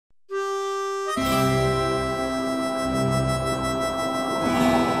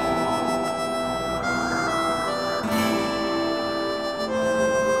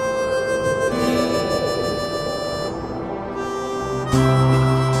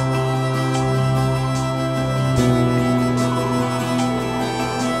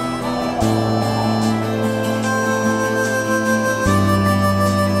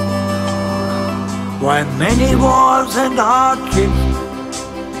By many wars and hardships,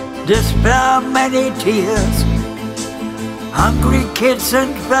 despair, many tears, hungry kids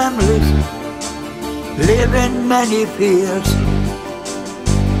and families live in many fears.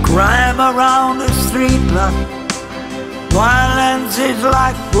 Crime around the street light, violence is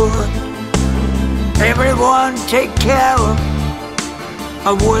like food. Everyone take care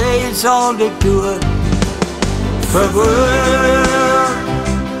of ways all the good. For good,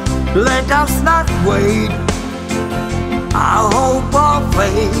 let us not wait our hope or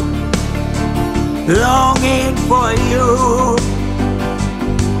faith, longing for you.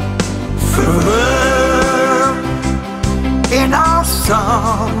 For in our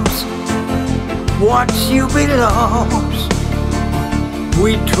songs, what you belongs,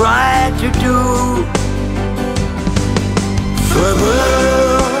 we try to do. For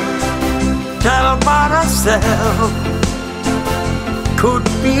tell about ourselves, could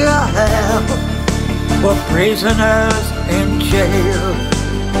be a hell for prisoners in jail.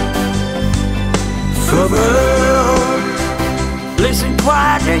 For listen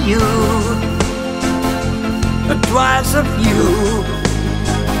quiet to you, advice of you,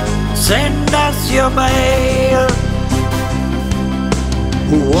 send us your mail.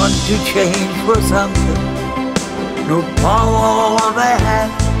 Who want to change for something, no power all they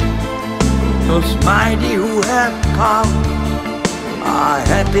have. Those mighty who have power are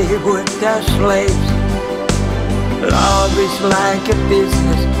happy with their slaves. Love is like a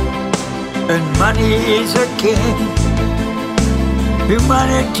business, and money is a king.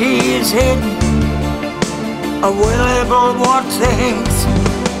 Humanity is hidden, available what things.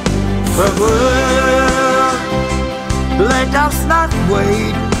 For good, let us not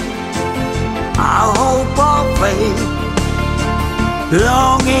wait our hope or faith,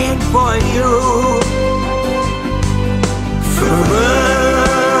 longing for you. For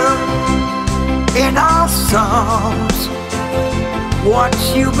in our songs, what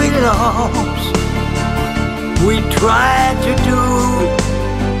you belongs, we try to do.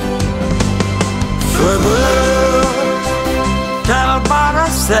 For tell about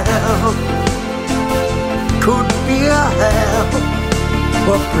ourselves, could be a hell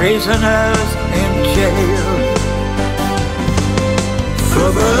for prisoners in jail.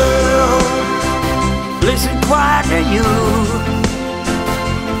 For listen quiet to you,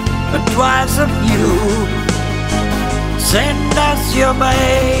 advice of you, send us your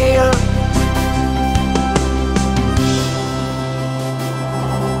mail.